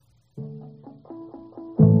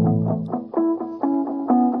I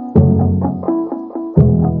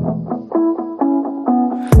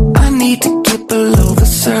need to get below the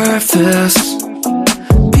surface.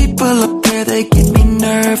 People up there, they get me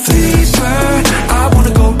nervous. Deeper, I want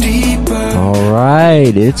to go deeper. All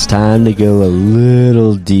right, it's time to go a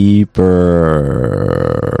little deeper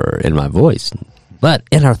in my voice, but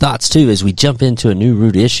in our thoughts too, as we jump into a new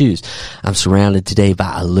Root Issues. I'm surrounded today by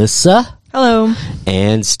Alyssa. Hello.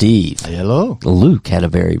 And Steve. Hello. Luke had a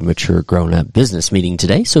very mature, grown-up business meeting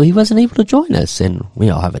today, so he wasn't able to join us, and we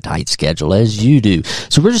all have a tight schedule, as you do.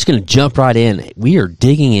 So we're just going to jump right in. We are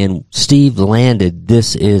digging in. Steve landed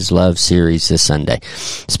This Is Love series this Sunday.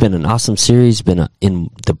 It's been an awesome series, been in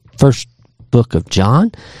the first book of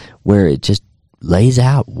John, where it just lays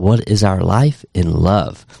out what is our life in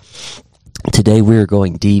love. Today we are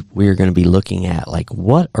going deep. We are going to be looking at, like,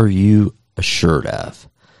 what are you assured of?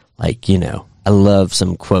 Like, you know, I love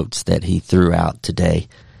some quotes that he threw out today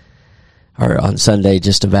or on Sunday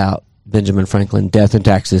just about Benjamin Franklin, death and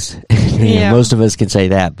taxes. Yeah. Most of us can say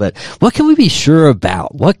that, but what can we be sure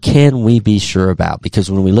about? What can we be sure about?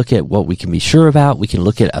 Because when we look at what we can be sure about, we can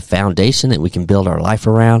look at a foundation that we can build our life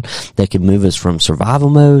around that can move us from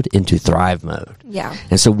survival mode into thrive mode. Yeah.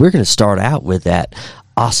 And so we're going to start out with that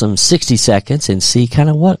awesome 60 seconds and see kind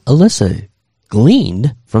of what Alyssa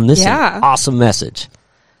gleaned from this awesome message.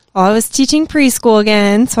 Well, I was teaching preschool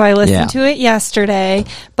again, so I listened to it yesterday.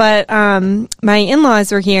 But my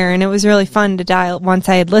in-laws were here, and it was really fun to dial once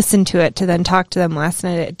I had listened to it to then talk to them last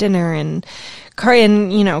night at dinner. And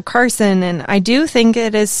Carson, and I do think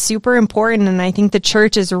it is super important, and I think the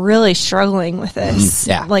church is really struggling with this,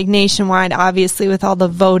 like nationwide, obviously, with all the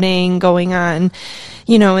voting going on.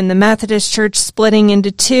 You know, in the Methodist Church splitting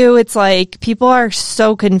into two, it's like people are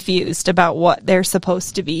so confused about what they're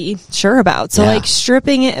supposed to be sure about. So, like,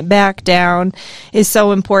 stripping it back down is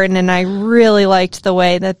so important. And I really liked the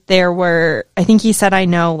way that there were, I think he said, I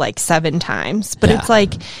know, like 7 times. But it's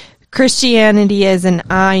like Christianity is an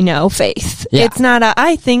I know faith. Yeah. It's not a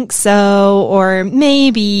I think so or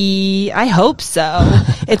maybe I hope so.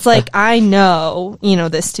 It's like I know,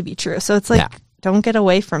 this to be true. So it's like, don't get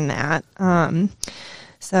away from that.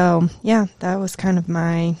 So, that was kind of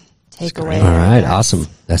my takeaway. All right, awesome.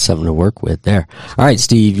 That's something to work with there. All right,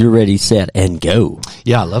 Steve, you're ready, set, and go.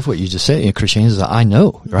 Yeah, I love what you just said. Christianity is I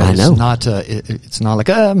know, right? I know. It's not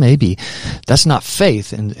like, maybe. That's not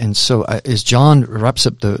faith. And so as John wraps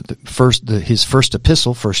up his first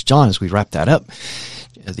epistle, 1 John, as we wrap that up,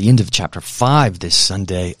 at the end of chapter 5 this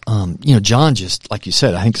Sunday, John just, like you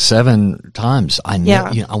said, I think 7 times, I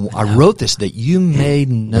know, I wrote this that you may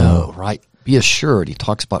know, right? Be assured. He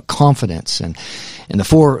talks about confidence and the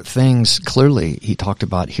 4 things clearly he talked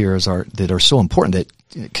about here that are so important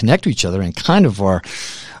that connect to each other and kind of are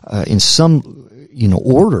in some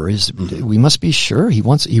order is we must be sure. He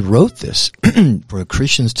wrote this for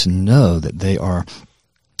Christians to know that they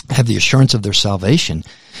have the assurance of their salvation,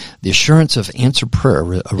 the assurance of answered prayer,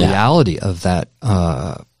 a reality of that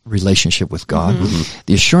relationship with God,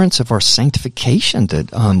 the assurance of our sanctification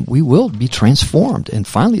that we will be transformed, and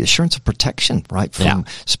finally the assurance of protection, right, from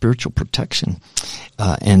spiritual protection,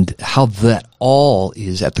 and how that all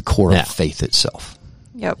is at the core of faith itself.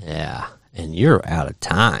 Yep. Yeah, and you're out of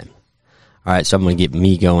time. All right, so I'm going to get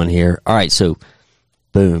me going here. All right, so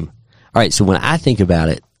boom. All right, so when I think about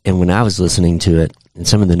it, and when I was listening to it, and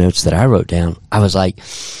some of the notes that I wrote down, I was like,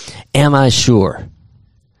 am I sure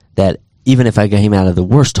that even if I came out of the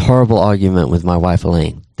worst horrible argument with my wife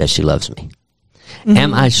Elaine, that she loves me? Mm-hmm.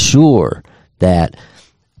 Am I sure that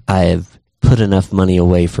I have put enough money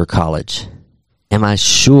away for college? Am I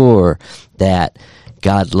sure that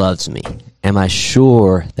God loves me? Am I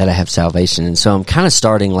sure that I have salvation? And so I'm kind of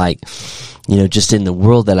starting like, just in the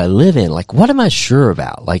world that I live in, like, what am I sure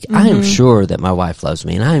about? Like, I am sure that my wife loves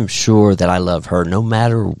me, and I am sure that I love her no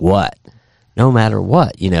matter what.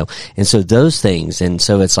 And so those things, and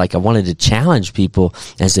so it's like I wanted to challenge people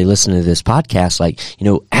as they listen to this podcast, like,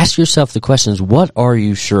 ask yourself the questions, what are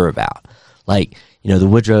you sure about? Like, the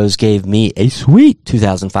Woodrows gave me a sweet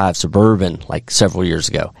 2005 Suburban like several years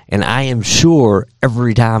ago, and I am sure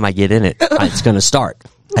every time I get in it, it's going to start.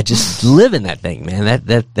 I just live in that thing, man.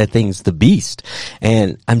 That thing's the beast.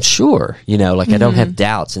 And I'm sure, I don't have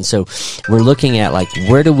doubts. And so we're looking at, like,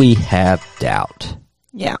 where do we have doubt?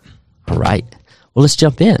 Yeah. All right. Well, let's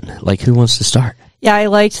jump in. Like, who wants to start? Yeah, I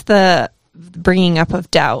liked the bringing up of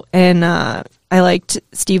doubt. And I liked,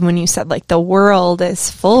 Steve, when you said like the world is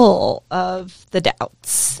full of the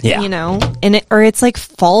doubts, Yeah. you know, and it's like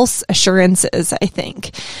false assurances, I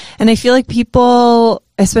think. And I feel like people,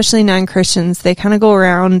 especially non-Christians, they kind of go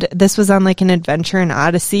around. This was on like an Adventure in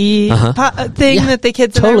Odyssey thing Yeah. that the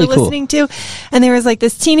kids Totally were cool. listening to. And there was like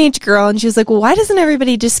this teenage girl, and she was like, well, why doesn't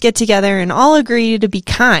everybody just get together and all agree to be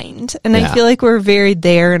kind? And Yeah. I feel like we're very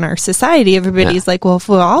there in our society. Everybody's like, well, if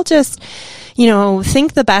we all just, you know,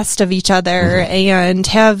 think the best of each other and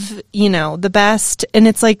have, you know, the best. And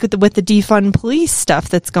it's like with the defund police stuff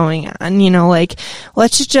that's going on, you know, like,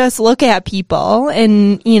 let's just look at people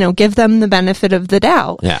and, you know, give them the benefit of the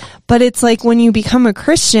doubt. Yeah. But it's like when you become a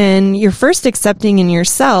Christian, you're first accepting in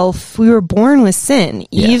yourself, we were born with sin.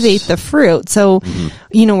 Eve ate the fruit. So,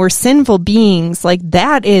 you know, we're sinful beings. Like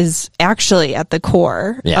that is actually at the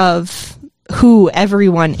core Yeah. of who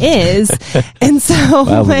everyone is. And so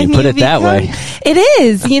Well, when you put it that way. it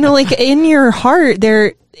is, you know, like in your heart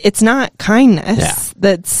there, it's not kindness Yeah.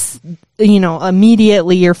 that's, you know,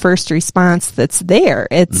 immediately your first response that's there.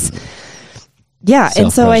 It's, yeah.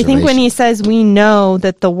 And so I think when he says we know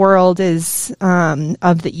that the world is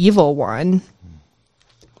of the evil one,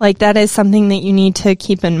 like that is something that you need to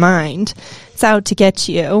keep in mind. It's out to get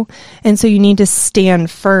you. And so you need to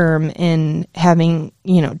stand firm in having,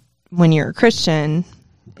 you know, when you're a Christian,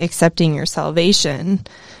 accepting your salvation.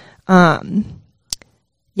 I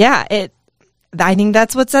think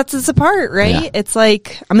that's what sets us apart, right? Yeah. It's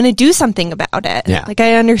like, I'm going to do something about it. Yeah. Like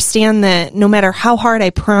I understand that no matter how hard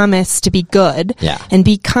I promise to be good Yeah. and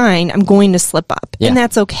be kind, I'm going to slip up. Yeah. And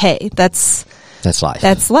that's okay. That's That's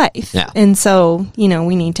life. life. Yeah. And so, you know,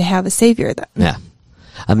 we need to have a savior then. Yeah.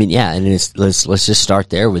 I mean, yeah, and let's just start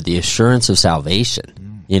there with the assurance of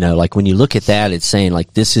salvation. You know, like when you look at that, it's saying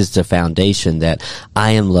like this is the foundation that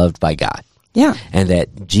I am loved by God. Yeah. And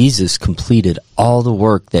that Jesus completed all the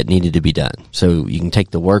work that needed to be done. So you can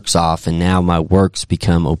take the works off, and now my works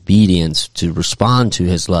become obedience to respond to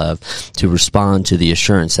his love, to respond to the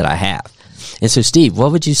assurance that I have. And so, Steve,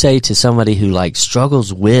 what would you say to somebody who like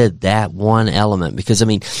struggles with that one element? Because I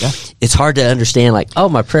mean, it's hard to understand like, oh,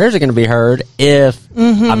 my prayers are going to be heard if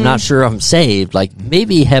I'm not sure I'm saved. Like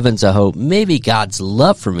maybe heaven's a hope. Maybe God's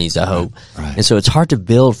love for me is a hope. Right. And so it's hard to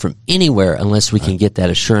build from anywhere unless we can get that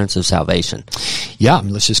assurance of salvation. Yeah, I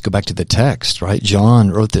mean, let's just go back to the text, right?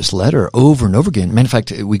 John wrote this letter over and over again. Matter of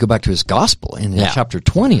fact, we go back to his gospel in chapter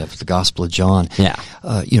 20 of the Gospel of John. Yeah.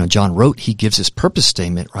 You know, John wrote, he gives his purpose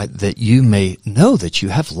statement, right, that you may know that you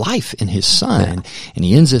have life in his Son. Yeah. And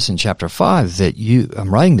he ends this in chapter 5 that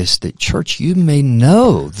I'm writing this, that church, you may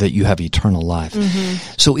know that you have eternal life.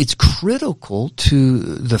 So it's critical to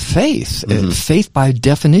the faith. Faith by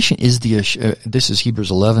definition is this is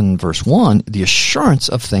Hebrews 11 verse 1, the assurance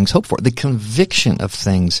of things hoped for, the conviction of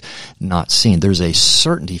things not seen. There's a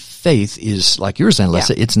certainty. Faith is, like you were saying, let's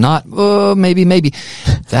say, it's not, maybe.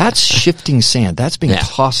 That's shifting sand. That's being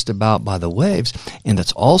tossed about by the waves. And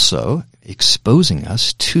that's also exposing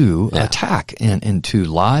us to attack and to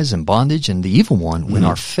lies and bondage and the evil one when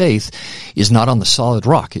our faith is not on the solid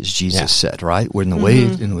rock, as Jesus said, right? When the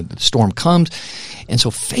wave and when the storm comes. And so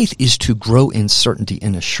faith is to grow in certainty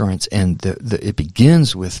and assurance, and it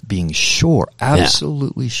begins with being sure,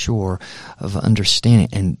 absolutely sure of understanding.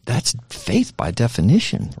 And that's faith by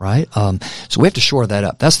definition, right? So we have to shore that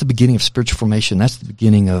up. That's the beginning of spiritual formation. That's the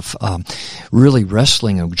beginning of really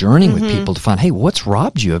wrestling and journeying with people to find, hey, what's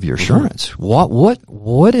robbed you of your assurance?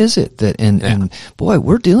 What is it that, and boy,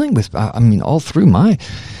 we're dealing with, I mean, all through my,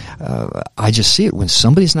 I just see it when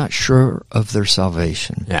somebody's not sure of their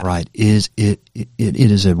salvation, right? It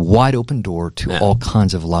is a wide open door to all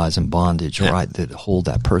kinds of lies and bondage, right? That hold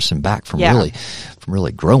that person back from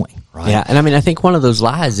really growing, right? Yeah. And I mean, I think one of those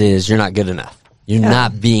lies is you're not good enough. You're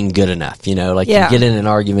not being good enough, you know, like you get in an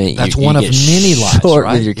argument. That's you one of get many lies, short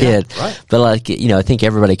right? with your kid. Right. But like, you know, I think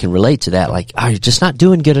everybody can relate to that. Like, oh, you're just not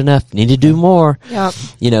doing good enough. Need to do more. Yep.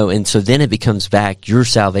 You know, and so then it becomes back, your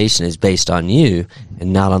salvation is based on you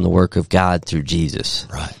and not on the work of God through Jesus.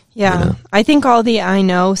 Right. Yeah. You know? I think all the I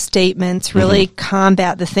know statements really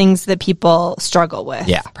combat the things that people struggle with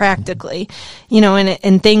practically, you know,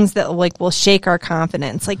 and things that like will shake our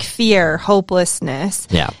confidence, like fear, hopelessness.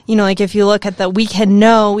 Yeah. You know, like if you look at we can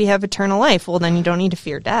know we have eternal life, well, then you don't need to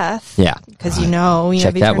fear death. Yeah. Because you know you Check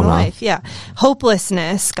have that eternal one off. life. Yeah.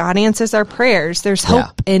 Hopelessness. God answers our prayers. There's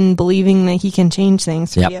hope in believing that he can change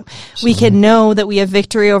things for you. We can know that we have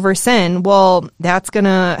victory over sin. Well, that's going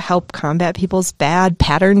to help combat people's bad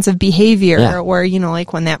patterns of behavior, or, you know,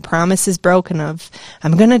 like when that promise is broken of,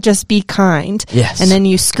 I'm going to just be kind. Yes. And then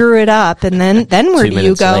you screw it up. And then where 2 do you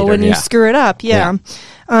minutes go later, when you screw it up? Yeah.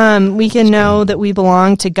 We can know that we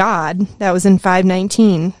belong to God. That was in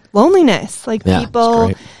 5:19. Loneliness, like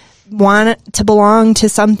people want to belong to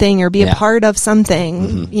something or be a part of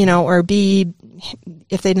something, you know, or be,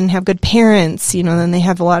 if they didn't have good parents, you know, then they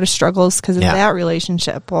have a lot of struggles because of that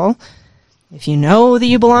relationship. Well, if you know that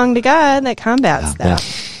you belong to God, that combats that.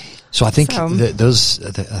 So I think I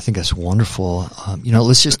think that's wonderful. You know,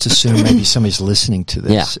 let's just assume maybe somebody's listening to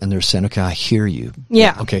this and they're saying, okay, I hear you.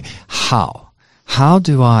 Yeah. Okay. How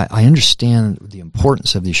do I understand the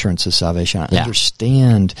importance of the assurance of salvation. I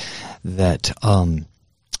understand that,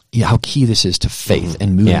 how key this is to faith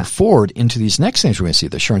and moving forward into these next things we're going to see,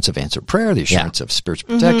 the assurance of answered prayer, the assurance of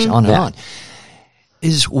spiritual protection, on and on.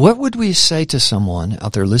 Is what would we say to someone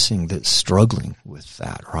out there listening that's struggling with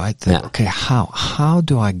that, right? That, okay, how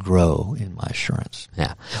do I grow in my assurance?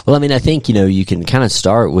 Yeah. Well, I mean, I think, you know, you can kind of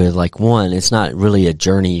start with, like, one, it's not really a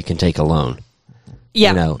journey you can take alone.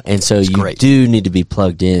 Yeah. You know, and so you do need to be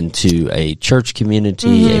plugged into a church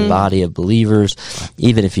community, a body of believers,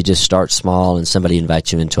 even if you just start small and somebody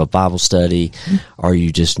invites you into a Bible study, or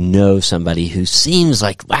you just know somebody who seems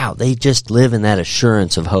like, wow, they just live in that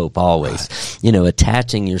assurance of hope always, you know,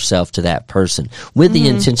 attaching yourself to that person with the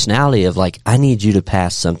intentionality of, like, I need you to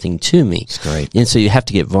pass something to me. That's great. And so you have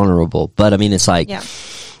to get vulnerable. But I mean, it's like,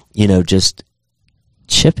 you know, just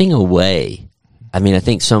chipping away. I mean, I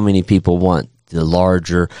think so many people want the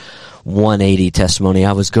larger 180 testimony.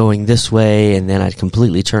 I was going this way and then I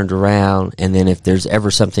completely turned around. And then if there's ever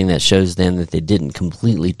something that shows them that they didn't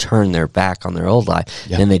completely turn their back on their old life,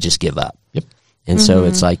 then they just give up. Yep. And so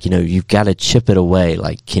it's like, you know, you've got to chip it away.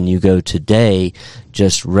 Like, can you go today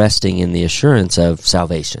just resting in the assurance of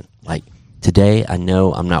salvation? Like, today I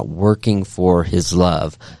know I'm not working for his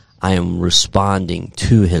love. I am responding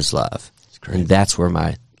to his love. And that's where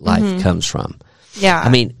my life comes from. Yeah. I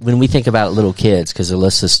mean, when we think about little kids, because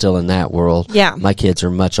Alyssa's still in that world. Yeah. My kids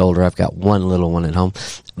are much older. I've got one little one at home.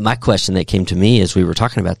 My question that came to me as we were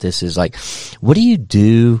talking about this is, like, what do you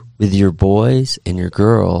do with your boys and your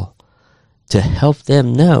girl to help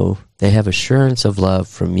them know they have assurance of love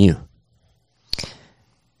from you?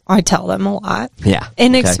 I tell them a lot. Yeah.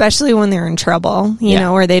 And especially when they're in trouble, you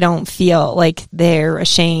know, or they don't feel like they're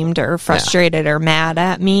ashamed or frustrated or mad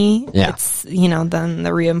at me. Yeah. It's, you know, then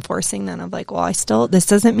the reinforcing then of, like, well, this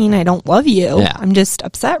doesn't mean I don't love you. Yeah. I'm just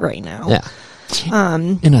upset right now. Yeah.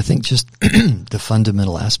 And I think just the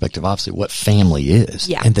fundamental aspect of obviously what family is,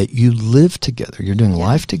 and that you live together, you're doing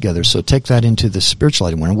life together. So take that into the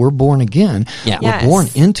spirituality. When we're born again, we're born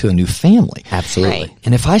into a new family. Absolutely. Right.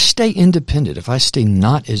 And if I stay independent, if I stay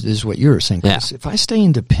not, is what you're saying, Chris, if I stay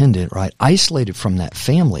independent, right, isolated from that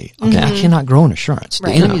family, I cannot grow in assurance.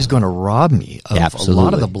 The enemy is going to rob me of a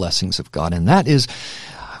lot of the blessings of God. And that is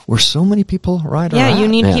where so many people, right? Yeah, you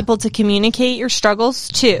need people to communicate your struggles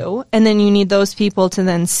too, and then you need those people to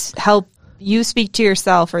then help you speak to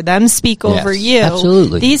yourself or them speak over you.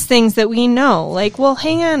 Absolutely. These things that we know, like, well,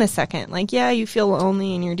 hang on a second. Like, yeah, you feel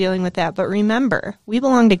lonely and you're dealing with that, but remember, we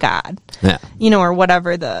belong to God. Yeah. You know, or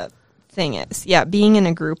whatever the thing is. Yeah, being in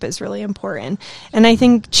a group is really important. And I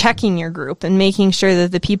think checking your group and making sure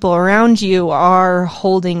that the people around you are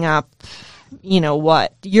holding up, you know,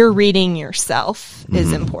 what you're reading yourself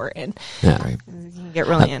is important. Yeah. You can get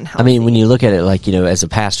really unhealthy. I mean, when you look at it, like, you know, as a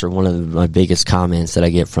pastor, one of my biggest comments that I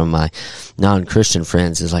get from my non-Christian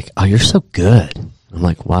friends is like, oh, you're so good. I'm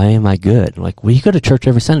like, why am I good? I'm like, well, you go to church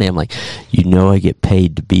every Sunday. I'm like, you know, I get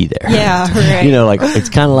paid to be there. Yeah, right. You know, like, it's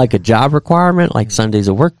kind of like a job requirement, like Sunday's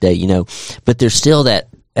a work day, you know, but there's still that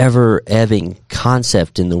ever-ebbing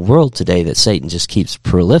concept in the world today that Satan just keeps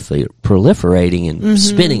proliferating and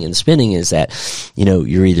spinning is that, you know,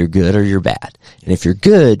 you're either good or you're bad. And if you're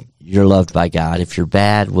good, you're loved by God. If you're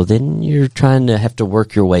bad, well, then you're trying to have to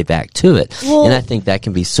work your way back to it. Well, and I think that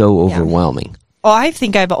can be so overwhelming. Oh, I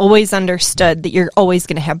think I've always understood that you're always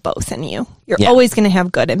going to have both in you. You're always going to have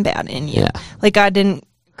good and bad in you. Yeah. Like, God didn't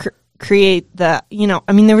create the, you know,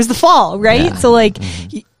 I mean, there was the fall, right? Yeah. So, like,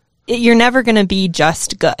 you're never going to be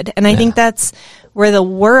just good. And I think that's where the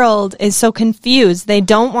world is so confused. They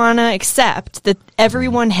don't want to accept that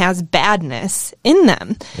everyone has badness in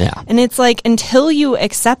them. Yeah. And it's like, until you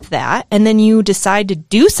accept that and then you decide to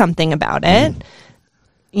do something about it,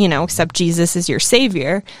 you know, accept Jesus as your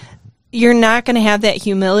savior, you're not going to have that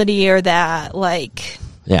humility or that, like,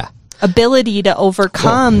 ability to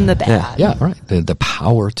overcome the bad. Yeah, right. The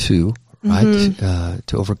power to... right,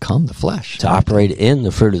 to overcome the flesh. To operate in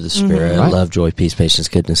the fruit of the Spirit, love, joy, peace, patience,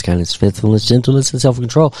 goodness, kindness, faithfulness, gentleness, and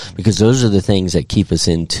self-control, because those are the things that keep us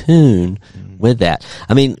in tune with that.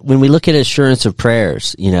 I mean, when we look at assurance of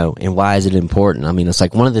prayers, you know, and why is it important? I mean, it's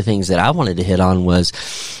like one of the things that I wanted to hit on was,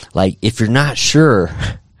 like, if you're not sure,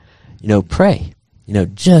 you know, pray.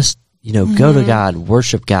 just, go to God,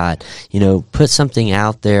 worship God, put something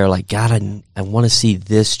out there like, God, I want to see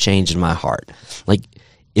this change in my heart. Like,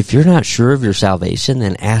 if you're not sure of your salvation,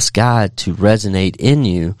 then ask God to resonate in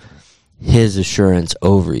you His assurance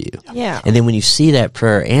over you. Yeah. And then when you see that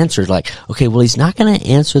prayer answered, like, okay, well, He's not going to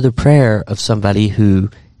answer the prayer of somebody who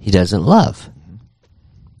He doesn't love.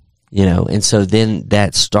 And so then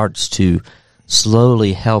that starts to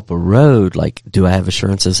slowly help erode, like, do I have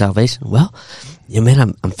assurance of salvation? Well,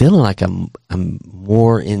 man, I'm feeling like I'm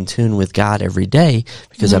more in tune with God every day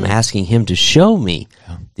because I'm asking Him to show me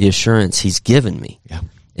the assurance He's given me. Yeah.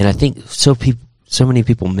 And I think so many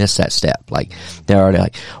people miss that step. Like, they're already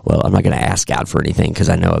like, well, I'm not going to ask God for anything because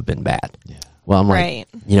I know I've been bad. Yeah. Well, I'm like,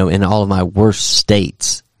 in all of my worst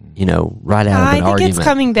states, right out of an argument. I think it's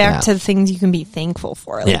coming back to the things you can be thankful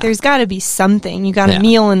for. Like, there's got to be something. You got a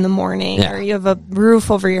meal in the morning, or you have a roof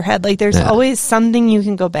over your head. Like, there's always something you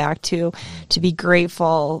can go back to be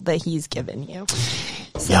grateful that He's given you.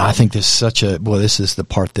 So. Yeah, I think this is the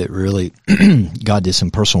part that really God did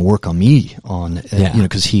some personal work on me on,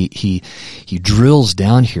 because he drills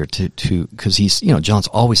down here because he's, John's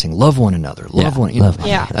always saying, love one another, love one. In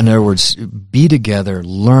other words, be together,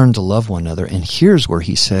 learn to love one another. And here's where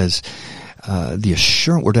he says, the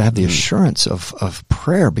assurance, we're to have the assurance of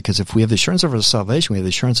prayer, because if we have the assurance of our salvation, we have the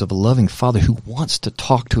assurance of a loving Father who wants to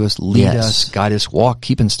talk to us, lead us, guide us,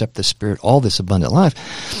 keep in step with the Spirit, all this abundant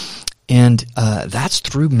life. And that's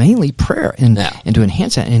through mainly prayer and to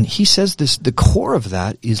enhance that. And he says the core of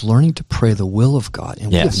that is learning to pray the will of God.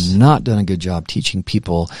 And we have not done a good job teaching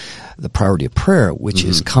people the priority of prayer, which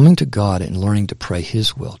is coming to God and learning to pray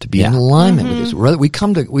His will, to be in alignment with His will.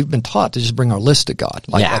 We've been taught to just bring our list to God,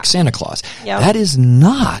 like Santa Claus. Yep. That is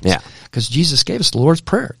not, because Jesus gave us the Lord's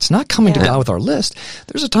Prayer. It's not coming to God with our list.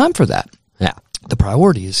 There's a time for that. Yeah. The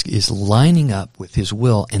priority is lining up with His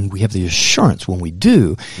will, and we have the assurance when we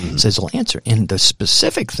do, it says He'll answer. And the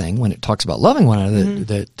specific thing, when it talks about loving one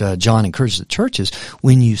another, that John encourages the church is,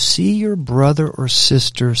 when you see your brother or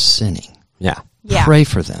sister sinning, pray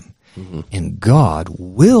for them. And God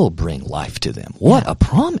will bring life to them. What a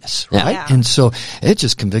promise, right? Yeah. And so it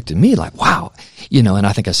just convicted me, like, wow. And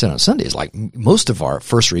I think I said on Sunday, is like most of our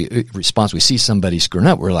first response, we see somebody screwing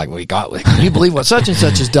up, we're like, can you believe what such and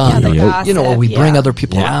such has done? Or we bring other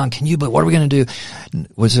people around. But what are we going to do?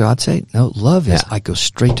 What does God say? No, love is, I go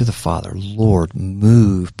straight to the Father. Lord,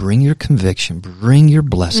 move, bring your conviction, bring your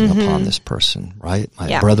blessing upon this person, right?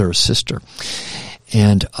 My brother or sister.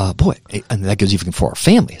 And, and that goes even for our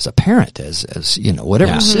family, as a parent, as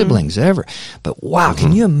whatever, siblings, ever. But wow,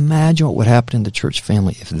 can you imagine what would happen in the church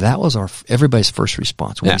family if that was everybody's first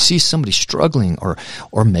response? When we see somebody struggling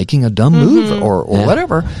or making a dumb move or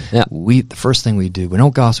whatever, the first thing we do, we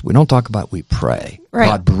don't gossip, we don't talk about it, we pray. Right.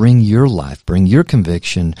 God, bring your life, bring your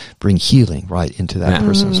conviction, bring healing right into that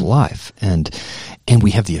person's life. And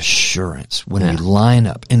we have the assurance when we line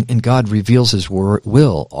up, and God reveals His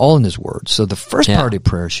will all in His Word. So the first part of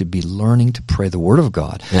prayer should be learning to pray the Word of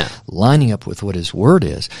God, lining up with what His Word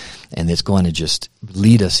is, and it's going to just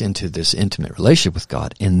lead us into this intimate relationship with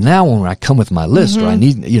God. And now when I come with my list, or I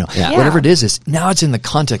need, whatever it is now it's in the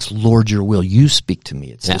context, Lord, your will, you speak to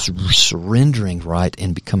me. It's this surrendering, right,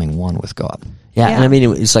 and becoming one with God. Yeah, and I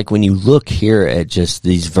mean, it's like when you look here at just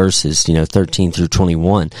these verses, 13 through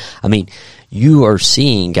 21, I mean, you are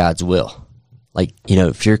seeing God's will. Like,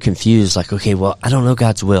 if you're confused, like, okay, well, I don't know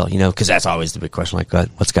God's will, because that's always the big question, like, God,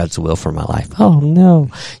 what's God's will for my life? Oh, no.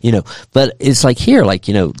 But it's like here, like,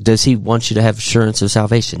 does He want you to have assurance of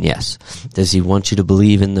salvation? Yes. Does He want you to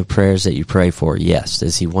believe in the prayers that you pray for? Yes.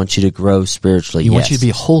 Does He want you to grow spiritually? He wants you to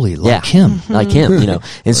be holy like Him. Like Him,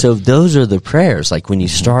 And so those are the prayers. Like when you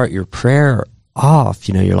start your prayer off,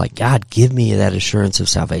 you're like, God, give me that assurance of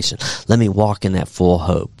salvation. Let me walk in that full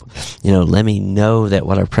hope. Let me know that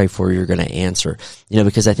what I pray for, you're going to answer.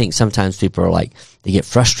 Because I think sometimes people are like, they get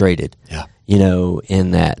frustrated. Yeah.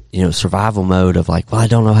 In that, survival mode of like, well, I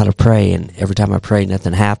don't know how to pray, and every time I pray,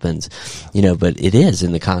 nothing happens. But it is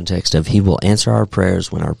in the context of He will answer our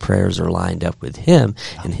prayers when our prayers are lined up with Him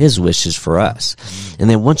and His wishes for us. And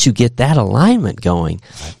then once you get that alignment going,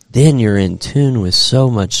 then you're in tune with so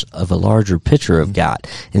much of a larger picture of God.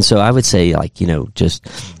 And so I would say, like, just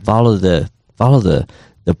follow the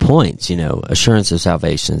points, assurance of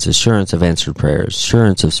salvation, assurance of answered prayers,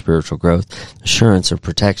 assurance of spiritual growth, assurance of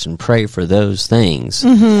protection. Pray for those things.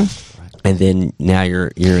 And then now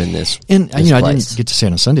you're in this. And, I didn't get to say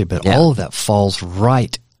it on Sunday, but all of that falls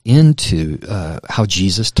right into how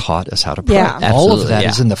Jesus taught us how to pray. Yeah. All of that Absolutely,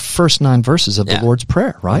 is in the first 9 verses of the Lord's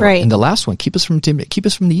Prayer, right? Right. And the last one, keep us from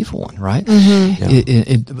the evil one, right?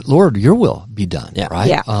 Mm-hmm. Lord, your will be done, right?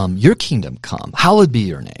 Yeah. Your kingdom come. Hallowed be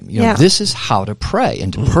your name. You know, this is how to pray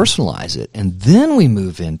and to personalize it. And then we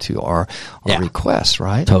move into our requests,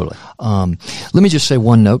 right? Totally. Let me just say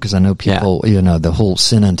one note, because I know people, you know, the whole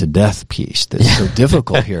sin unto death piece that's so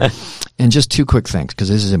difficult here. And just 2 quick things, because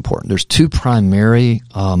this is important. There's 2 primary,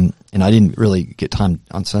 and I didn't really get time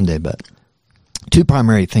on Sunday, but 2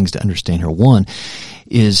 primary things to understand here. One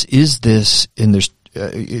is this, and there's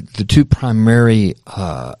the 2 primary,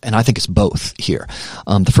 and I think it's both here.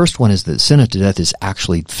 The first one is that sin unto death is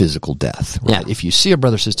actually physical death. Right? If you see a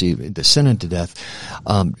brother or sister, the sin unto death,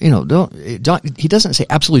 you know, he doesn't say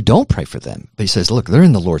absolutely don't pray for them, but he says, look, they're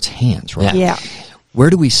in the Lord's hands, right? Yeah. Where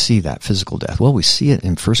do we see that physical death? Well, we see it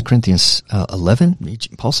in 1 Corinthians 11.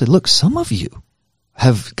 Paul said, look, some of you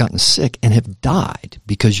have gotten sick and have died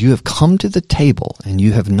because you have come to the table and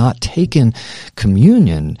you have not taken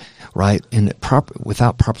communion, right,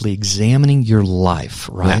 without properly examining your life,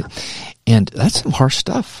 right? Yeah. And that's some harsh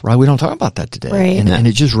stuff, right? We don't talk about that today. Right. And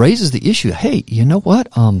it just raises the issue, hey, you know what?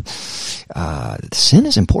 Sin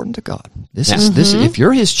is important to God. This is if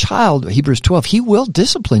you're his child, Hebrews 12, he will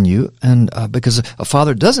discipline you, and because a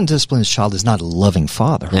father doesn't discipline his child is not a loving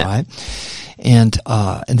father, right? And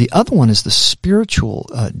the other one is the spiritual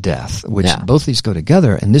death, which both these go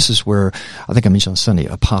together. And this is where I think I mentioned on Sunday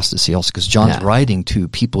apostasy also, because John's writing to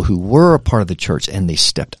people who were a part of the church and they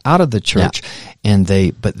stepped out of the church, and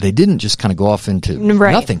they didn't just kind of go off into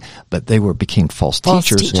nothing, but they became false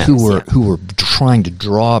teachers who were trying to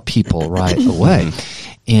draw people right away.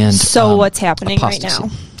 And so what's happening apostasy.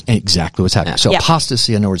 right now? Exactly what's happening. So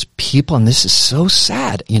apostasy, in other words, people, and this is so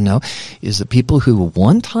sad, you know, is the people who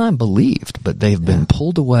one time believed, but they've been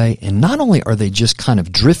pulled away, and not only are they just kind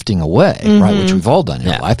of drifting away, right, which we've all done in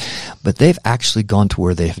our life, but they've actually gone to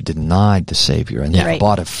where they have denied the Savior, and they've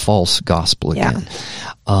bought a false gospel again.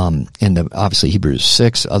 And obviously Hebrews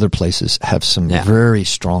 6, other places have some very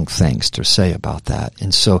strong things to say about that.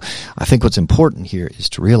 And so I think what's important here is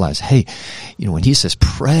to realize, hey, you know, when he says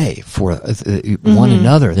pray for one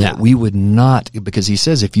another, that we would not, because he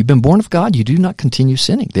says, if you've been born of God, you do not continue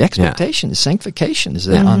sinning. The expectation is sanctification, is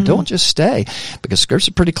that don't just stay, because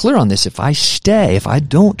Scripture is pretty clear on this. If I stay, if I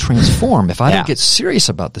don't transform, if I don't get serious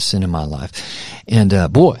about the sin in my life, and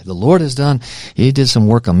boy, the Lord he did some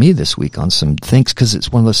work on me this week on some things, because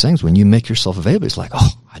it's one of those things when you make yourself available, it's like,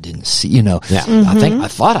 oh, I didn't see, you know, I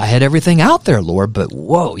thought I had everything out there, Lord, but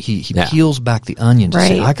whoa, he peels back the onion to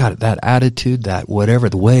say, I got that attitude, that whatever,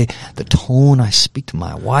 the tone I speak to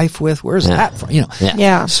my wife with, where's that from, you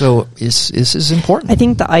know? So this is important. I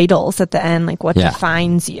think the idols at the end, like what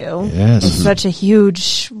defines you, is such a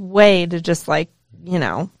huge way to just like, you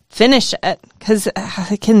know, finish it, because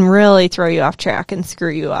it can really throw you off track and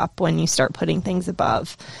screw you up when you start putting things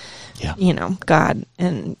above, you know, God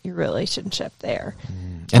and your relationship there.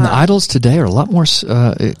 And the idols today are a lot more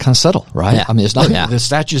kind of subtle, right? I mean, it's not the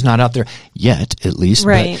statue's not out there yet, at least,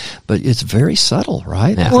 but it's very subtle,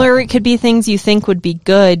 right? Well, or it could be things you think would be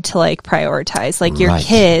good to like prioritize, like your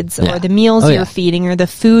kids, or the meals you're feeding, or the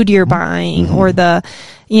food you're buying, or the,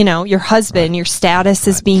 you know, your husband, your status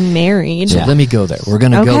as being married. So let me go there. We're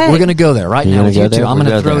gonna go. We're gonna go there right now. With you two. I'm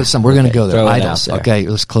gonna throw some. We're gonna go there. Idols. Okay,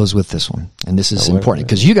 let's close with this one, and this is important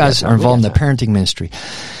because you guys are involved in the parenting ministry.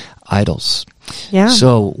 Idols. Yeah.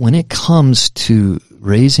 So when it comes to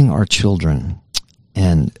raising our children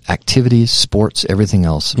and activities, sports, everything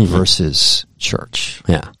else versus church,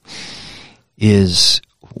 is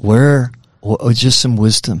where just some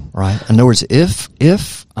wisdom, right? In other words,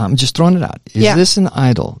 if I'm just throwing it out, is this an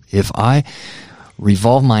idol? If I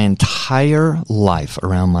revolve my entire life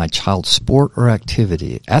around my child's sport or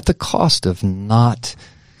activity at the cost of not,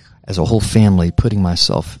 as a whole family, putting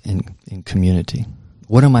myself in community,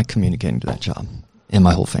 what am I communicating to that child and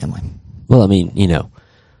my whole family? Well, I mean, you know,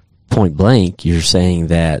 point blank, you're saying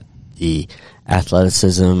that the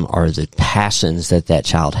athleticism or the passions that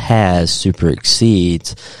child has super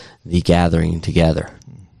exceeds the gathering together,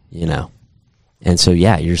 you know. And so,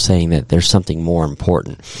 you're saying that there's something more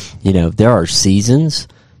important. You know, there are seasons,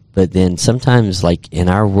 but then sometimes, like in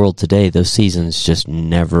our world today, those seasons just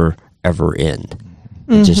never, ever end.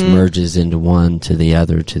 It just merges into one to the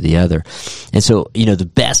other to the other. And so, you know, the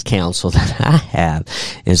best counsel that I have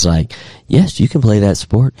is like, yes, you can play that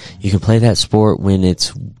sport. You can play that sport when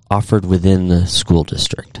it's offered within the school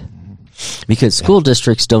district. Because school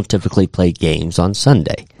districts don't typically play games on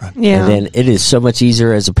Sunday. Right. Yeah. And then it is so much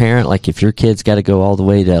easier as a parent, like if your kid's got to go all the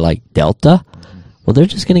way to like Delta well, they're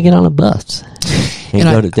just going to get on a bus and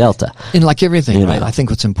go to Delta. And like everything, You know. right? I think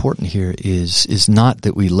what's important here is not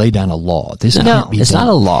that we lay down a law. This can't be it's done.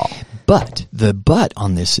 not a law. But the but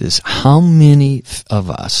on this is how many of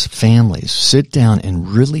us, families, sit down and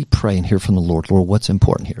really pray and hear from the Lord, Lord, what's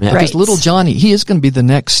important here? Yeah. Because Right. little Johnny, he is going to be the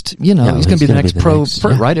next, he's going to be the next pro,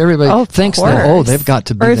 right? Everybody Of thinks course. that, they've got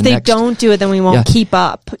to be Or the if they next. don't do it, then we won't Yeah. keep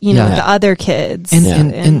up, Yeah. the other kids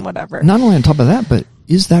and whatever. Not only on top of that, but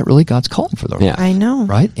is that really God's calling for them? Yeah. I know.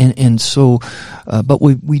 Right, and so, but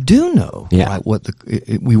we do know, Yeah. right,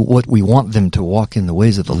 what we want them to walk in the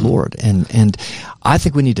ways of the Lord, and I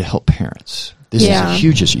think we need to help parents. This is Yeah. a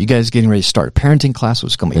huge issue. You guys getting ready to start a parenting class,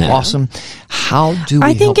 which is going to be Yeah. awesome. How do we?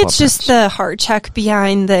 I think help it's our just parents? the heart check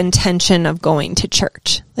behind the intention of going to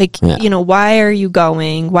church. Like, Yeah. why are you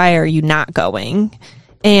going? Why are you not going?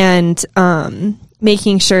 And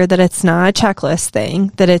making sure that it's not a checklist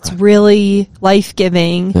thing, that it's really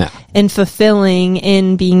life-giving Yeah. and fulfilling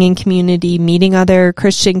in being in community, meeting other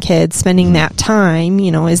Christian kids, spending that time.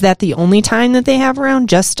 Is that the only time that they have around,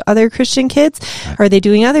 just other Christian kids? Are they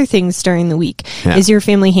doing other things during the week? Yeah. Is your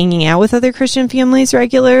family hanging out with other Christian families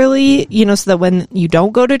regularly? So that when you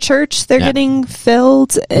don't go to church, they're Yeah. getting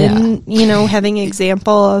filled and, having an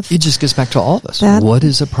example of. It just gets back to all of us. That- What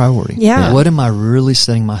is a priority? Yeah. What am I really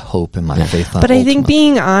setting my hope and my faith on? But I think ultimately?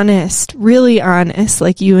 being honest, really honest,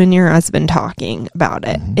 like you and your husband talking about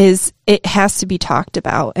it, is it has to be talked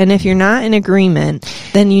about. And if you're not in agreement,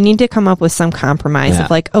 then you need to come up with some compromise Yeah.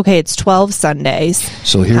 of like, okay, it's 12 Sundays.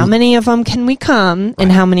 So here- how many of them can we come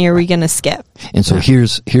and how many are we going to skip? And so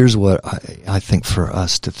here's what I think for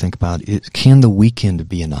us to think about is, can the weekend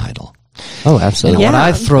be an idol? Oh, And absolutely. when Yeah.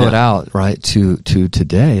 I throw it out, right, to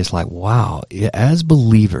today, it's like, wow, as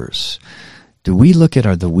believers, do we look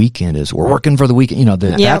at the weekend as we're working for the weekend? Yep.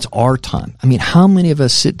 That's our time. I mean, how many of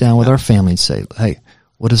us sit down with our family and say, hey,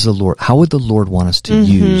 how would the Lord want us to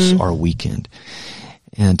use our weekend?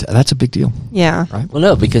 And that's a big deal. Yeah. Right. Well,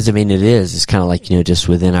 no, because it is. It's kind of like, just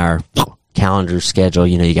within our calendar schedule,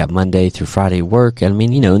 you got Monday through Friday work. And I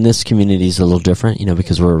mean, in this community is a little different,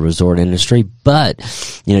 because we're a resort industry, but,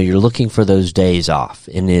 you're looking for those days off.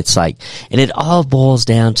 And it's like, and it all boils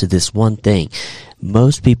down to this one thing.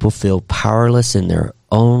 Most people feel powerless in their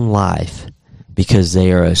own life because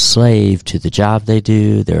they are a slave to the job they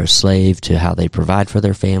do. They're a slave to how they provide for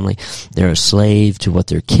their family. They're a slave to what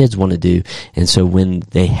their kids want to do. And so when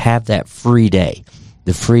they have that free day,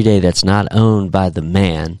 the free day that's not owned by the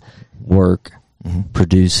man, work,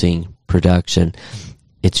 producing, production,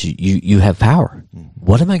 it's you have power.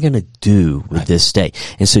 What am I going to do with this day?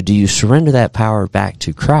 And so do you surrender that power back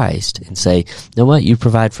to Christ and say, you know what, you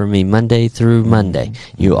provide for me Monday through Monday.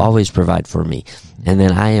 You always provide for me. And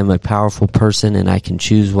then I am a powerful person and I can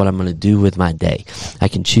choose what I'm going to do with my day. I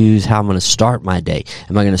can choose how I'm going to start my day.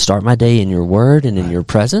 Am I going to start my day in your word and in your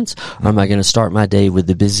presence? Or am I going to start my day with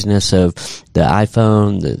the busyness of the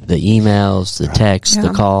iPhone, the emails, the texts,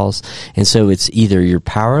 the calls? And so it's either you're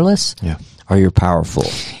powerless or you're powerful.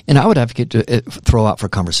 And I would advocate to throw out for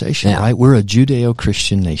conversation, right? We're a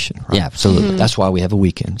Judeo-Christian nation, right? Yeah, absolutely. That's why we have a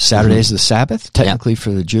weekend. Saturday is the Sabbath, technically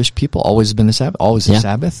for the Jewish people, always been the Sabbath, always the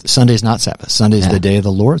Sabbath. Sunday is not Sabbath. Sunday is the day of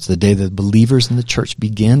the Lord. It's the day that believers in the church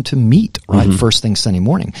begin to meet, right? First thing Sunday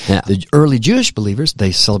morning. Yeah. The early Jewish believers,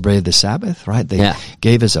 they celebrated the Sabbath, right? They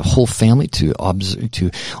gave as a whole family to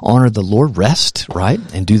honor the Lord, rest, right?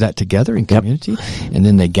 And do that together in community. And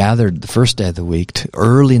then they gathered the first day of the week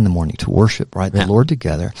early in the morning to worship, right? The Lord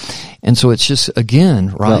together. And so it's just, again,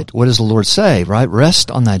 right? What does the Lord say, right? Rest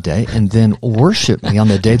on that day and then worship me on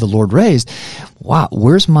the day the Lord raised. Wow,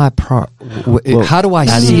 where's my how do I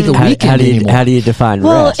see the weekend anymore? How do you define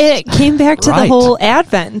Well, rest? it came back to the whole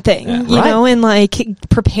Advent thing, you know, and like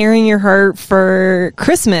preparing your heart for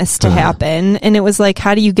Christmas to happen. And it was like,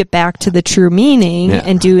 how do you get back to the true meaning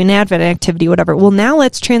and do an Advent activity, whatever? Well, now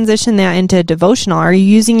let's transition that into devotional. Are you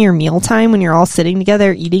using your mealtime when you're all sitting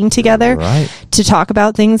together, eating together to talk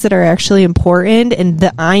about things that are actually important and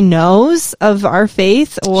the I knows of our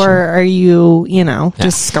faith? Or are you,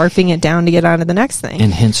 just scarfing it down to get on to the next thing?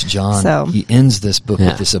 And hence, John, he ends this book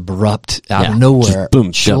with this abrupt, out of nowhere,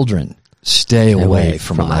 boom, children, stay away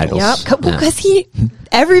from idols. Yep, because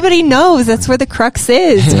everybody knows that's where the crux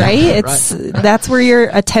is, right? That's where your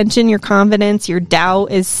attention, your confidence, your doubt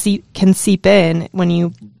can seep in when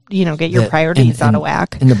you get your priorities out of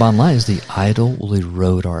whack. And the bottom line is the idol will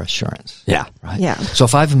erode our assurance. Yeah. Right? Yeah. So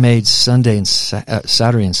if I've made Saturday and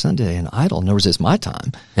Sunday an idol, in other words, it's my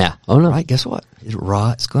time. Yeah. Oh, no. Right? Guess what?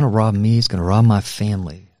 It's going to rob me. It's going to rob my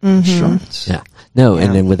family. Assurance. Yeah. No,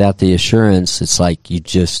 and then without the assurance, it's like you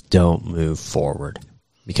just don't move forward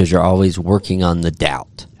because you're always working on the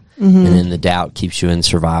doubt. And then the doubt keeps you in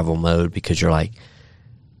survival mode because you're like,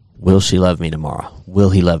 Will she love me tomorrow?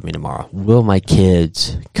 Will he love me tomorrow? Will my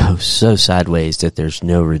kids go so sideways that there's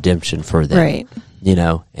no redemption for them? Right. You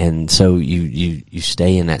know, and so you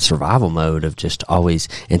stay in that survival mode of just always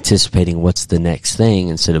anticipating what's the next thing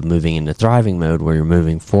instead of moving into thriving mode where you're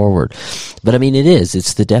moving forward. But I mean,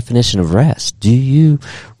 it's the definition of rest. Do you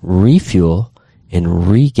refuel and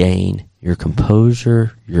regain your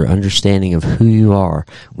composure, your understanding of who you are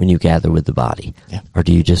when you gather with the body? Yeah. Or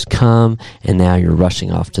do you just come and now you're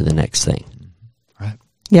rushing off to the next thing? Right.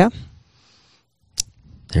 Yeah.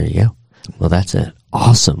 There you go. Well, that's an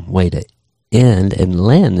awesome way to end and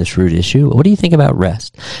land this root issue. What do you think about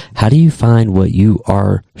rest? How do you find what you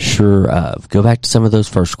are sure of? Go back to some of those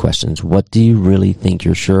first questions. What do you really think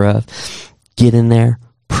you're sure of? Get in there.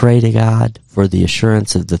 Pray to God for the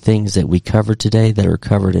assurance of the things that we covered today that are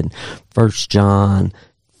covered in 1 John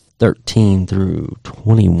 13 through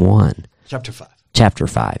 21. Chapter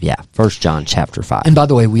 5, yeah. 1 John chapter 5. And by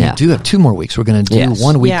the way, we do have 2 more weeks. We're going to do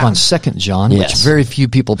 1 week on 2 John, which very few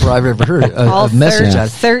people probably ever heard a message out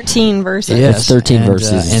of. 13 verses. Yes, it's 13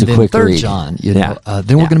 verses. And it's a then quick 3 read. John.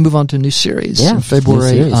 Then we're going to move on to a new series in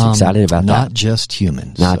February. New series. Excited about that. Not Just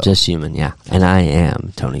Humans. Not Just Human, yeah. And I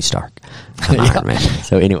am Tony Stark. I'm Iron Man.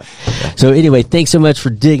 So anyway, thanks so much for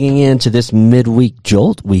digging into this midweek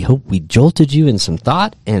jolt. We hope we jolted you in some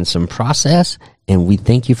thought and some process. And we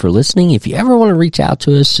thank you for listening. If you ever want to reach out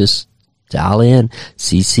to us, just dial in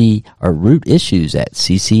CC or root issues at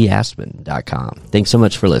ccaspen.com. Thanks so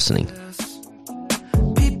much for listening.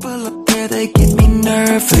 People up there, they get me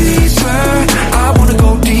nervous. I want to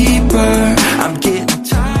go deeper.